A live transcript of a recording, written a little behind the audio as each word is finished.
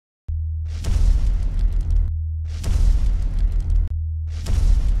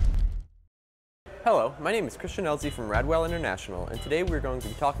Hello, my name is Christian Elzy from Radwell International, and today we're going to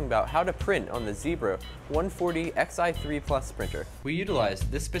be talking about how to print on the XiIII 140 XiIII Plus printer. We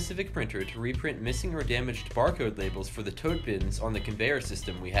utilized this specific printer to reprint missing or damaged barcode labels for the tote bins on the conveyor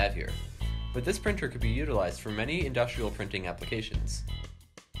system we have here. But this printer could be utilized for many industrial printing applications.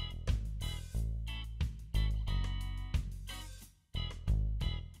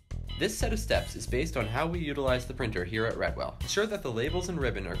 This set of steps is based on how we utilize the printer here at Radwell. Ensure that the labels and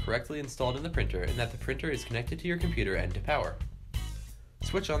ribbon are correctly installed in the printer and that the printer is connected to your computer and to power.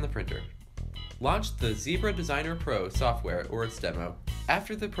 Switch on the printer. Launch the Zebra Designer Pro software or its demo.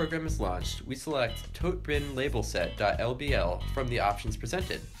 After the program is launched, we select Tote Bin Label Set.lbl from the options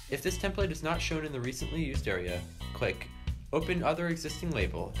presented. If this template is not shown in the recently used area, click Open Other Existing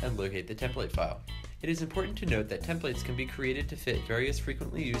Label and locate the template file. It is important to note that templates can be created to fit various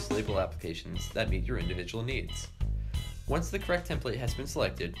frequently used label applications that meet your individual needs. Once the correct template has been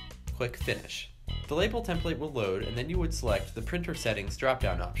selected, click Finish. The label template will load and then you would select the Printer Settings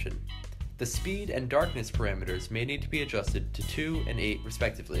drop-down option. The speed and darkness parameters may need to be adjusted to 2 and 8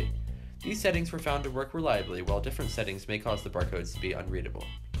 respectively. These settings were found to work reliably, while different settings may cause the barcodes to be unreadable.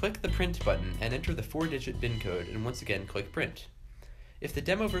 Click the Print button and enter the 4-digit bin code and once again click Print. If the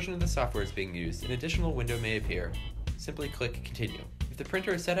demo version of the software is being used, an additional window may appear. Simply click Continue. If the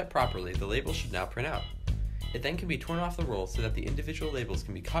printer is set up properly, the label should now print out. It then can be torn off the roll so that the individual labels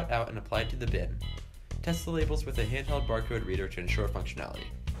can be cut out and applied to the bin. Test the labels with a handheld barcode reader to ensure functionality.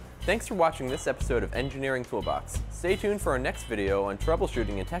 Thanks for watching this episode of Engineering Toolbox. Stay tuned for our next video on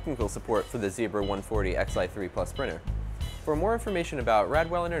troubleshooting and technical support for the XiIII 140 XiIII Plus printer. For more information about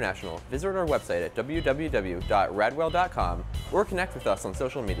Radwell International, visit our website at www.radwell.com or connect with us on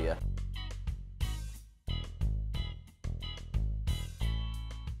social media.